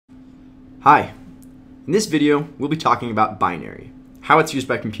Hi, in this video we'll be talking about binary, how it's used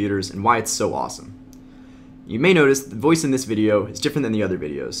by computers, and why it's so awesome. You may notice the voice in this video is different than the other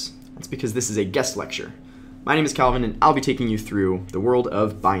videos. That's because this is a guest lecture. My name is Calvin and I'll be taking you through the world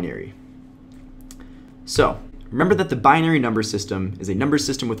of binary. So, remember that the binary number system is a number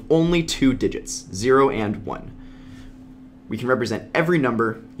system with only two digits, 0 and 1. We can represent every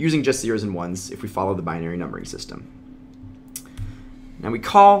number using just zeros and ones if we follow the binary numbering system. Now we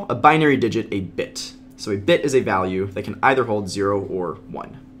call a binary digit a bit. So a bit is a value that can either hold 0 or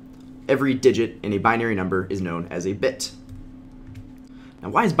 1. Every digit in a binary number is known as a bit. Now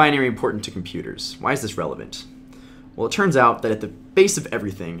why is binary important to computers? Why is this relevant? Well, it turns out that at the base of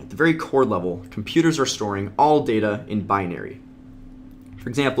everything, at the very core level, computers are storing all data in binary. For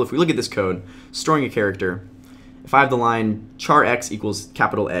example, if we look at this code, storing a character, if I have the line char x equals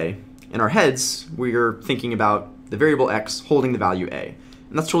capital A, in our heads, we're thinking about the variable x holding the value a.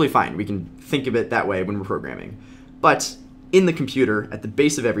 And that's totally fine. We can think of it that way when we're programming. But in the computer, at the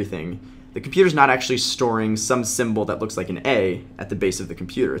base of everything, the computer's not actually storing some symbol that looks like an A at the base of the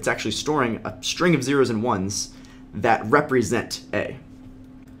computer. It's actually storing a string of zeros and ones that represent A.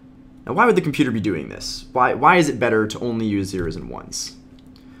 Now why would the computer be doing this? Why is it better to only use zeros and ones?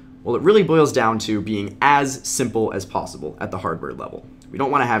 Well, it really boils down to being as simple as possible at the hardware level. We don't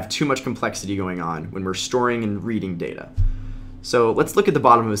want to have too much complexity going on when we're storing and reading data. So let's look at the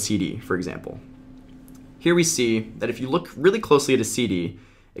bottom of a CD, for example. Here we see that if you look really closely at a CD,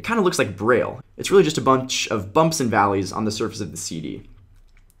 it kind of looks like Braille. It's really just a bunch of bumps and valleys on the surface of the CD.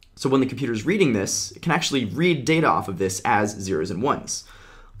 So when the computer's reading this, it can actually read data off of this as zeros and ones.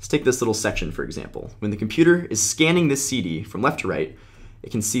 Let's take this little section, for example. When the computer is scanning this CD from left to right,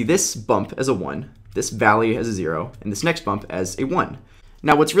 it can see this bump as a 1, this valley as a 0, and this next bump as a 1.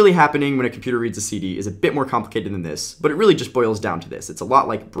 Now what's really happening when a computer reads a CD is a bit more complicated than this, but it really just boils down to this. It's a lot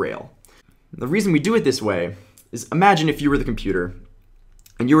like Braille. The reason we do it this way is, imagine if you were the computer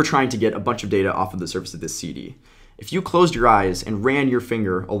and you were trying to get a bunch of data off of the surface of this CD. If you closed your eyes and ran your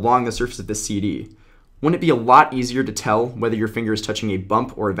finger along the surface of this CD, wouldn't it be a lot easier to tell whether your finger is touching a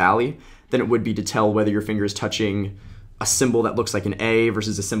bump or a valley than it would be to tell whether your finger is touching a symbol that looks like an A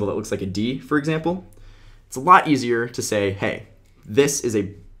versus a symbol that looks like a D, for example? It's a lot easier to say, hey, this is a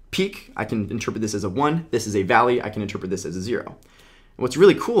peak, I can interpret this as a 1, this is a valley, I can interpret this as a 0. And what's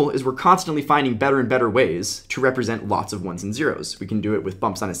really cool is we're constantly finding better and better ways to represent lots of ones and zeros. We can do it with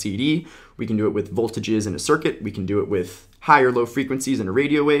bumps on a CD, we can do it with voltages in a circuit, we can do it with high or low frequencies in a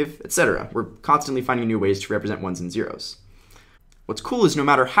radio wave, etc. We're constantly finding new ways to represent ones and zeros. What's cool is no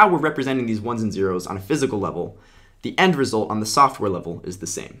matter how we're representing these ones and zeros on a physical level, the end result on the software level is the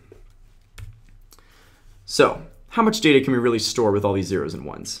same. So, how much data can we really store with all these zeros and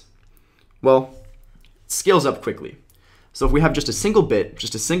ones? Well, it scales up quickly. So if we have just a single bit,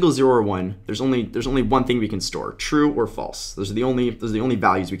 just a single 0 or 1, there's only one thing we can store, true or false. Those are the only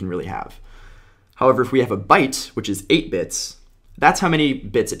values we can really have. However, if we have a byte, which is 8 bits, that's how many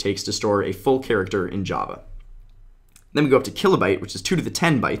bits it takes to store a full character in Java. Then we go up to kilobyte, which is 2 to the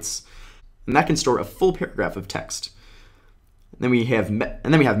 10 bytes, and that can store a full paragraph of text. And then we have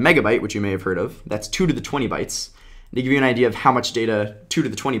megabyte, which you may have heard of. That's 2 to the 20 bytes. And to give you an idea of how much data 2 to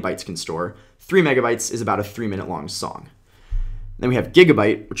the 20 bytes can store, 3 megabytes is about a 3-minute long song. Then we have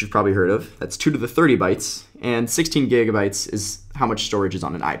gigabyte, which you've probably heard of. That's 2 to the 30 bytes, and 16 gigabytes is how much storage is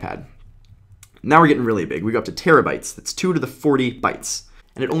on an iPad. Now we're getting really big. We go up to terabytes. That's 2 to the 40 bytes.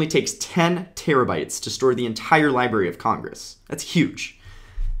 And it only takes 10 terabytes to store the entire Library of Congress. That's huge.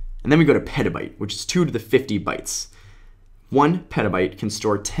 And then we go to petabyte, which is 2 to the 50 bytes. 1 petabyte can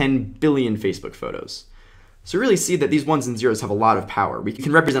store 10 billion Facebook photos. So you really see that these ones and zeros have a lot of power. We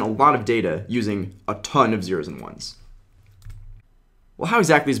can represent a lot of data using a ton of zeros and ones. Well, how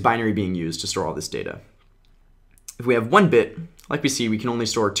exactly is binary being used to store all this data? If we have 1 bit, like we see, we can only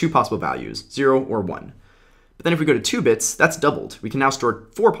store 2 possible values, 0 or 1. But then if we go to 2 bits, that's doubled. We can now store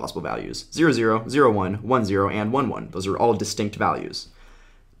 4 possible values, 0, 0, 0, 1, 1, 0, and 1, 1. Those are all distinct values.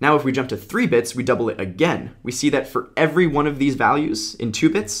 Now if we jump to 3 bits, we double it again. We see that for every one of these values in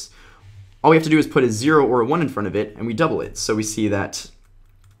 2 bits, all we have to do is put a 0 or a 1 in front of it, and we double it. So we see that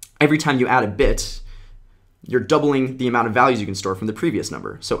every time you add a bit, you're doubling the amount of values you can store from the previous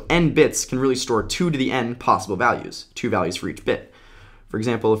number. So n bits can really store 2 to the n possible values, 2 values for each bit. For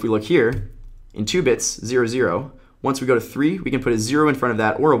example, if we look here, in 2 bits, 0, 0, once we go to 3, we can put a 0 in front of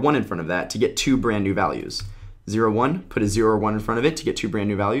that or a 1 in front of that to get 2 brand new values. 0, 1, put a 0 or 1 in front of it to get 2 brand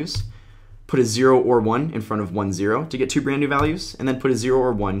new values. Put a 0 or 1 in front of 1, 0 to get 2 brand new values, and then put a 0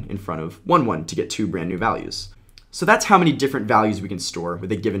 or 1 in front of 1, 1 to get 2 brand new values. So that's how many different values we can store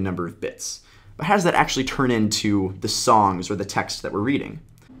with a given number of bits. But how does that actually turn into the songs or the text that we're reading?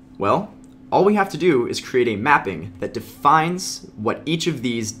 Well, all we have to do is create a mapping that defines what each of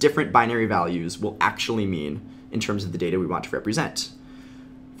these different binary values will actually mean in terms of the data we want to represent.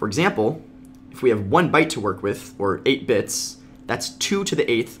 For example, if we have 1 byte to work with, or 8 bits, that's 2 to the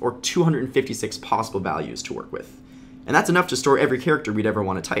 8th, or 256 possible values to work with. And that's enough to store every character we'd ever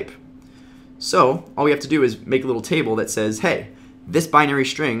want to type. So all we have to do is make a little table that says, hey, this binary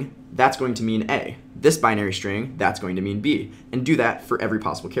string, that's going to mean A. This binary string, that's going to mean B. And do that for every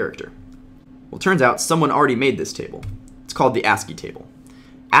possible character. Well, it turns out someone already made this table. It's called the ASCII Table.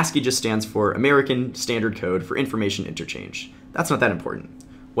 ASCII just stands for American Standard Code for Information Interchange. That's not that important.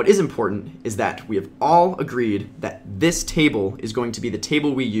 What is important is that we have all agreed that this table is going to be the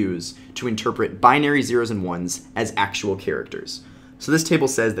table we use to interpret binary zeros and ones as actual characters. So this table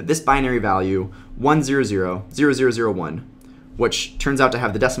says that this binary value 1000001, which turns out to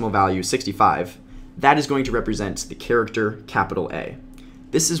have the decimal value 65, that is going to represent the character capital A.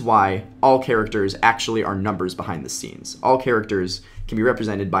 This is why all characters actually are numbers behind the scenes. All characters can be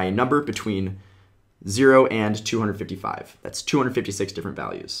represented by a number between 0 and 255. That's 256 different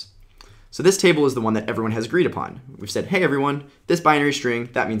values. So this table is the one that everyone has agreed upon. We've said, hey everyone, this binary string,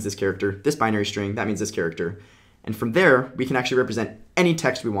 that means this character. This binary string, that means this character. And from there, we can actually represent any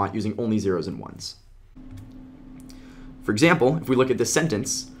text we want using only zeros and ones. For example, if we look at this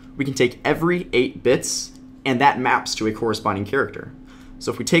sentence, we can take every 8 bits, and that maps to a corresponding character.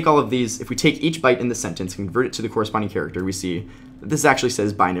 So if we take all of these, if we take each byte in the sentence and convert it to the corresponding character, we see that this actually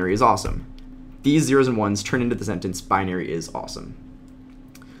says binary is awesome. These zeros and ones turn into the sentence binary is awesome.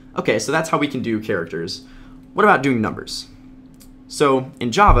 Okay, so that's how we can do characters. What about doing numbers? So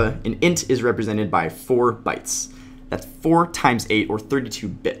in Java, an int is represented by 4 bytes. That's 4 times 8, or 32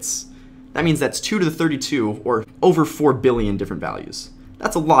 bits. That means that's 2 to the 32, or over 4 billion different values.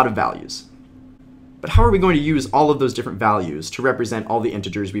 That's a lot of values. But how are we going to use all of those different values to represent all the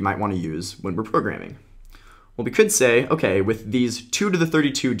integers we might want to use when we're programming? Well, we could say, okay, with these 2 to the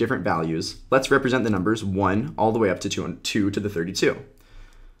 32 different values, let's represent the numbers 1 all the way up to 2 to the 32.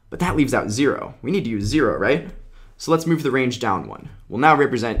 But that leaves out 0. We need to use 0, right? So let's move the range down 1. We'll now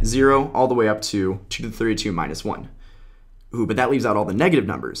represent 0 all the way up to 2 to the 32 minus 1. Ooh, but that leaves out all the negative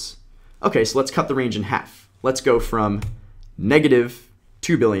numbers. Okay, so let's cut the range in half. Let's go from negative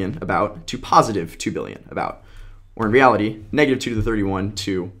 2 billion about to positive 2 billion about. Or in reality, negative 2 to the 31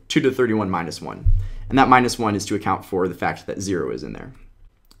 to 2 to the 31 minus 1. And that minus 1 is to account for the fact that 0 is in there.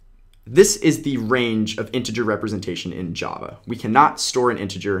 This is the range of integer representation in Java. We cannot store an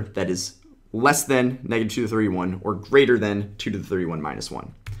integer that is less than negative 2 to the 31 or greater than 2 to the 31 minus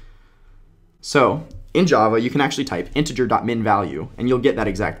 1. So in Java, you can actually type integer.minValue and you'll get that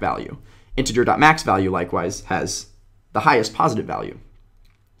exact value. Integer.maxValue likewise has the highest positive value.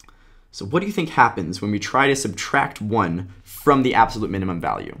 So what do you think happens when we try to subtract 1 from the absolute minimum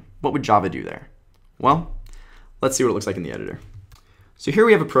value? What would Java do there? Well, let's see what it looks like in the editor. So here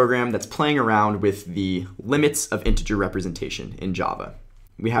we have a program that's playing around with the limits of integer representation in Java.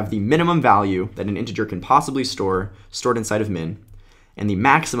 We have the minimum value that an integer can possibly store stored inside of min, and the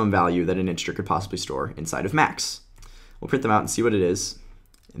maximum value that an integer could possibly store inside of max. We'll print them out and see what it is.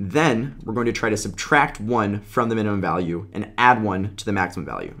 And then we're going to try to subtract 1 from the minimum value and add 1 to the maximum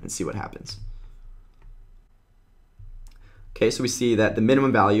value and see what happens. Okay, so we see that the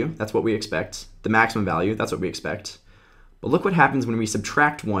minimum value, that's what we expect. The maximum value, that's what we expect. But look what happens when we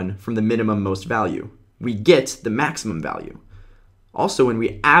subtract 1 from the minimum most value. We get the maximum value. Also, when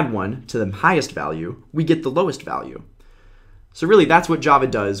we add 1 to the highest value, we get the lowest value. So really, that's what Java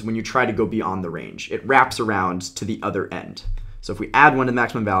does when you try to go beyond the range. It wraps around to the other end. So if we add 1 to the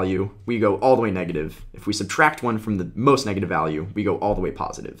maximum value, we go all the way negative. If we subtract 1 from the most negative value, we go all the way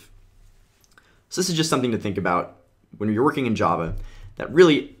positive. So this is just something to think about when you're working in Java, that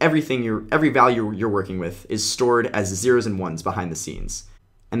really every value you're working with is stored as zeros and ones behind the scenes.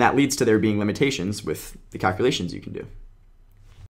 And that leads to there being limitations with the calculations you can do.